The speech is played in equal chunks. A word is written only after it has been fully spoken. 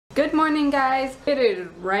Good morning, guys. It is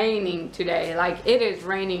raining today. Like, it is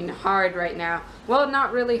raining hard right now. Well,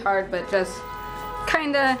 not really hard, but just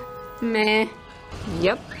kinda meh.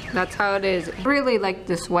 Yep, that's how it is. I really like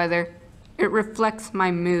this weather. It reflects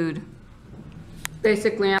my mood.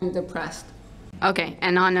 Basically, I'm depressed. Okay,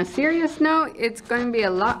 and on a serious note, it's going to be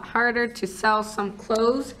a lot harder to sell some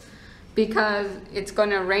clothes because it's going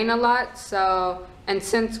to rain a lot. So, and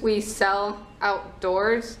since we sell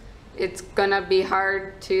outdoors, it's gonna be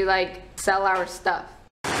hard to like sell our stuff.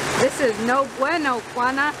 This is no bueno,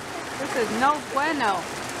 Juana. This is no bueno.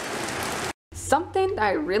 Something that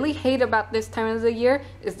I really hate about this time of the year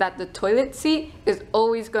is that the toilet seat is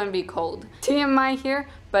always gonna be cold. TMI here,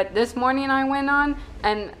 but this morning I went on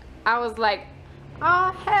and I was like,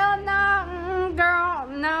 oh hell no, girl,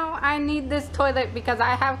 no, I need this toilet because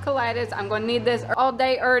I have colitis. I'm gonna need this all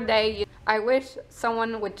day every day. I wish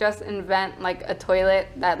someone would just invent like a toilet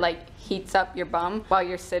that like heats up your bum while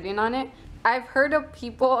you're sitting on it. I've heard of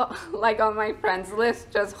people like on my friends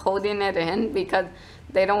list just holding it in because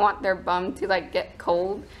they don't want their bum to like get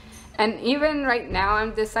cold. And even right now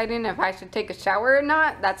I'm deciding if I should take a shower or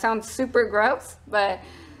not. That sounds super gross, but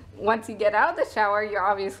once you get out of the shower, you're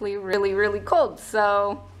obviously really cold.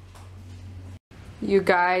 So you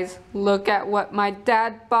guys, look at what my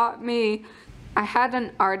dad bought me. I had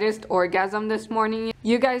an artist orgasm this morning.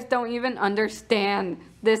 You guys don't even understand.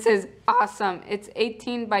 This is awesome. It's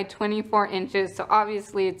 18 by 24 inches, so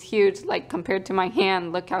obviously it's huge, like compared to my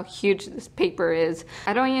hand. Look how huge this paper is.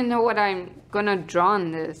 I don't even know what I'm gonna draw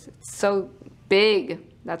on this. It's so big.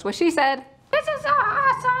 That's what she said. This is so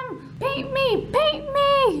awesome. Paint me, paint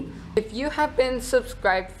me. If you have been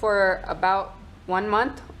subscribed for about 1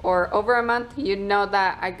 month or over a month, you know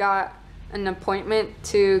that I got an appointment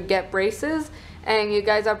to get braces, and you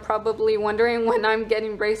guys are probably wondering when I'm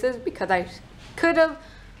getting braces because I could have,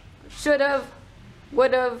 should have,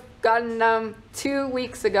 would have gotten them 2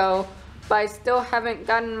 weeks ago, but I still haven't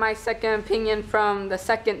gotten my second opinion from the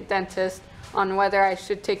second dentist on whether I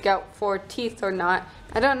should take out 4 teeth or not.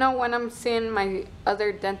 I don't know when I'm seeing my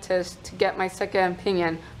other dentist to get my second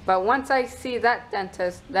opinion, but once I see that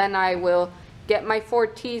dentist, then I will get my 4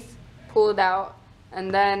 teeth pulled out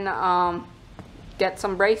and then get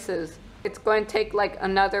some braces. It's going to take like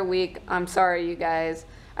another week. I'm sorry, you guys.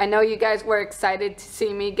 I know you guys were excited to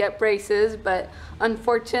see me get braces, but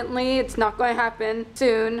unfortunately it's not going to happen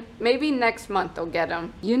soon. Maybe next month I'll get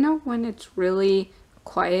them. You know when it's really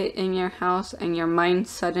quiet in your house and your mind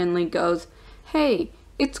suddenly goes, hey,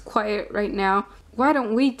 it's quiet right now, why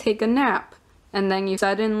don't we take a nap? And then you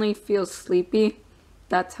suddenly feel sleepy.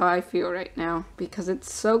 That's how I feel right now because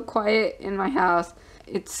it's so quiet in my house.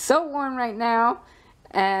 It's so warm right now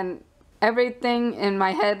and everything in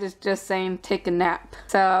my head is just saying take a nap.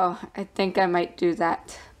 So I think I might do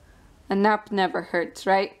that. A nap never hurts,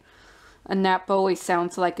 right? A nap always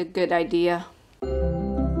sounds like a good idea.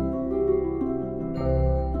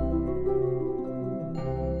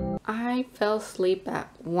 I fell asleep at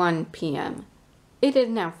 1 p.m. It is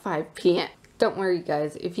now 5 p.m. Don't worry,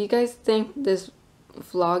 guys. If you guys think this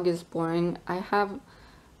vlog is boring, I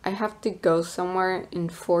have to go somewhere in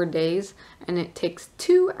 4 days and it takes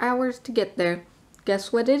 2 hours to get there.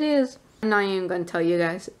 Guess what it is? I'm not even gonna tell you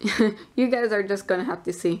guys. You guys are just gonna have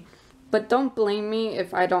to see. But don't blame me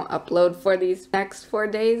if I don't upload for these next 4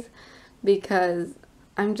 days because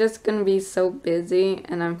I'm just gonna be so busy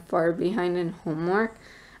and I'm far behind in homework.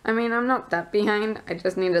 I mean, I'm not that behind. I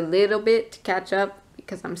just need a little bit to catch up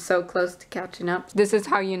because I'm so close to catching up. This is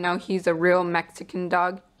how you know he's a real Mexican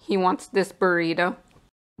dog. He wants this burrito.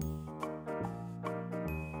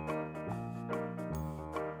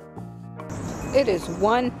 It is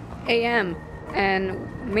 1 a.m.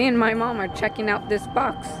 and me and my mom are checking out this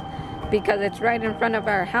box because it's right in front of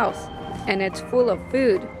our house and it's full of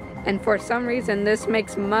food, and for some reason this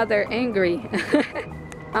makes mother angry.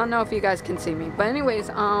 I don't know if you guys can see me, but anyways,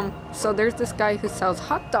 so there's this guy who sells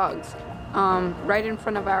hot dogs right in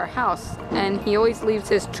front of our house, and he always leaves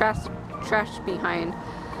his trash behind.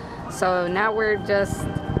 So now we're just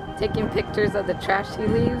taking pictures of the trash he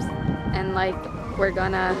leaves, and like we're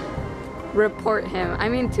gonna report him. I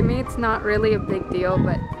mean, to me it's not really a big deal,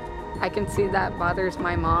 but I can see that bothers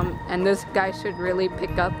my mom, and this guy should really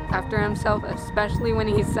pick up after himself, especially when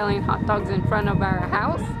he's selling hot dogs in front of our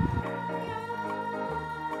house.